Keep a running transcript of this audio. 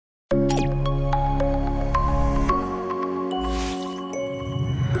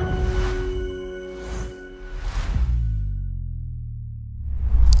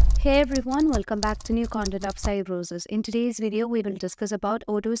Hey everyone, welcome back to new content of Cybrosys. In today's video, we will discuss about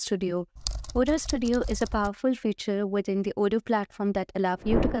Odoo Studio. Odoo Studio is a powerful feature within the Odoo platform that allows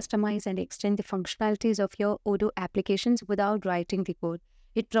you to customize and extend the functionalities of your Odoo applications without writing the code.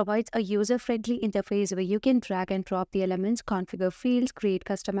 It provides a user-friendly interface where you can drag and drop the elements, configure fields, create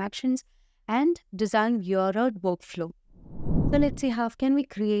custom actions, and design your own workflow. So let's see how can we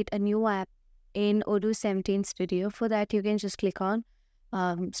create a new app in Odoo 17 Studio. For that, you can just click on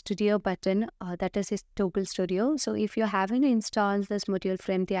Studio button, that is Toggle Studio. So if you haven't installed this module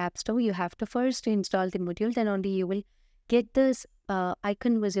from the App Store, you have to first install the module, then only you will get this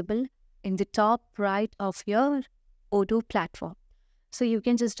icon visible in the top right of your Odoo platform. So you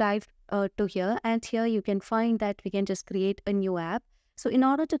can just dive to here, and here you can find that we can just create a new app. So in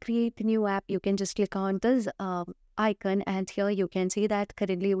order to create the new app, you can just click on this icon, and here you can see that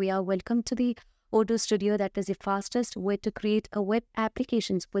currently we are welcome to the Odoo Studio. That is the fastest way to create a web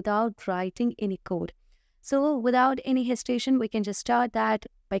applications without writing any code. So without any hesitation, we can just start that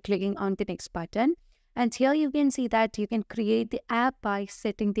by clicking on the next button. And here you can see that you can create the app by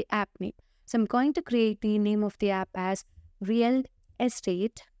setting the app name. So I'm going to create the name of the app as Real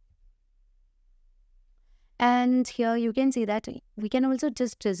Estate. And here you can see that we can also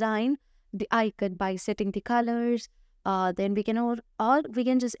just design the icon by setting the colors. Then we can or we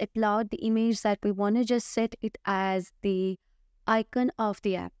can just upload the image that we want to just set it as the icon of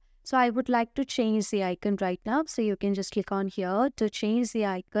the app. So I would like to change the icon right now. So you can just click on here to change the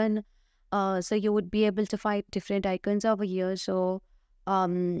icon. So you would be able to find different icons over here. So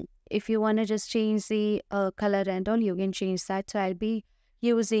if you want to just change the color and all, you can change that. So I'll be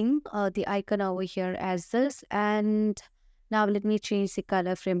using the icon over here as this. And now let me change the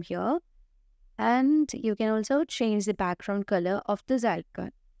color from here. And you can also change the background color of this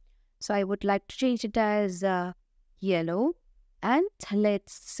icon. So I would like to change it as yellow. And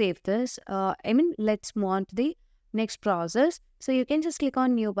let's save this. Let's move on to the next process. So you can just click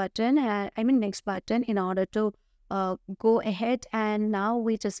on new button, next button in order to go ahead. And now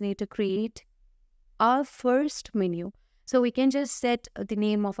we just need to create our first menu. So we can just set the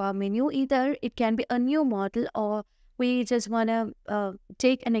name of our menu. Either it can be a new model or we just want to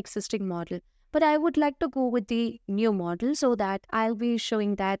take an existing model. But I would like to go with the new model, so that I'll be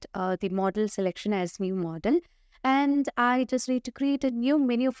showing that the model selection as new model. And I just need to create a new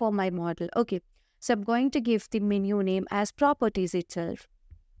menu for my model. Okay, so I'm going to give the menu name as properties itself.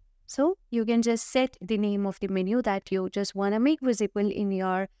 So you can just set the name of the menu that you just want to make visible in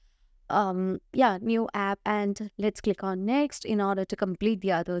your new app. And let's click on next in order to complete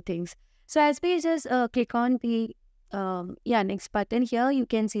the other things. So as we just click on the next button, here you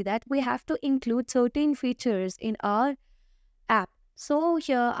can see that we have to include certain features in our app. So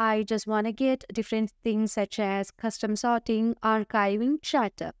here I just want to get different things such as custom sorting, archiving,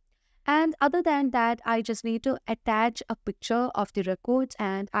 chatter. And other than that, I just need to attach a picture of the records,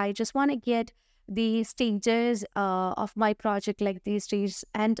 and I just want to get the stages of my project, like these stages,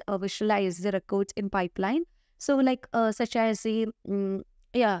 and visualize the records in pipeline. So like such as the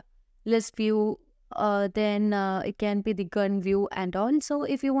list view, then it can be the gun view and all. So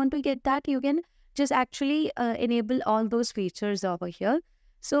if you want to get that, you can just actually enable all those features over here.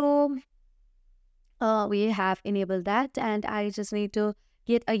 So we have enabled that, and I just need to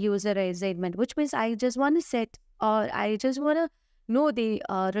get a user assignment, which means I just want to set, or I just want to know the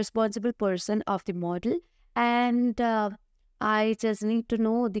responsible person of the model. And I just need to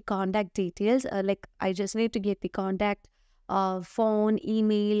know the contact details. Like I just need to get the contact phone,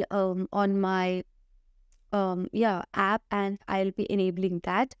 email on my app, and I'll be enabling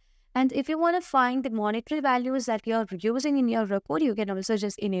that. And if you want to find the monetary values that you're using in your report, you can also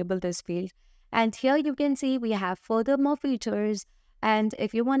just enable this field. And here you can see we have further more features. And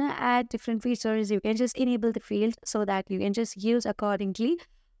if you want to add different features, you can just enable the field so that you can just use accordingly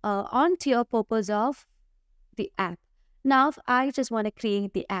onto your purpose of the app. Now I just want to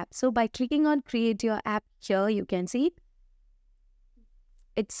create the app. So by clicking on create your app here, you can see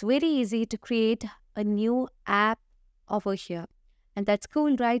it's very easy to create a new app over here. And that's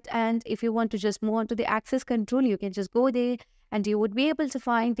cool, right? And if you want to just move on to the access control, you can just go there, and you would be able to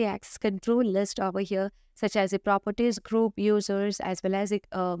find the access control list over here, such as the properties, group, users, as well as the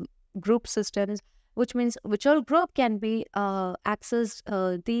group systems, which means which all group can be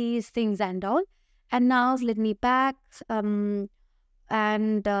accessed, these things and all. And now let me back let's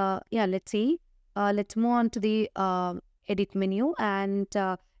see. Let's move on to the edit menu. And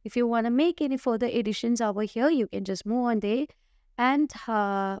if you want to make any further additions over here, you can just move on there. And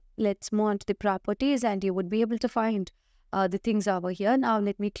let's move on to the properties, and you would be able to find the things over here. Now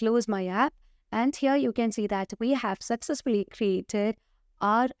let me close my app, and here you can see that we have successfully created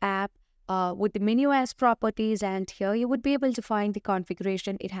our app with the menu as properties, and here you would be able to find the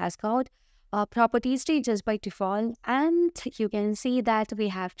configuration. It has got property stages by default, and you can see that we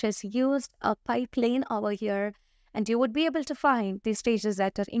have just used a pipeline over here, and you would be able to find the stages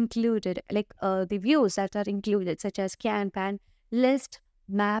that are included, like the views that are included, such as kanban, list,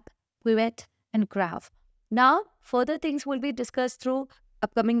 map, pivot, and graph. Now, further things will be discussed through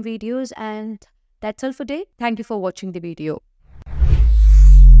upcoming videos, and that's all for today. Thank you for watching the video.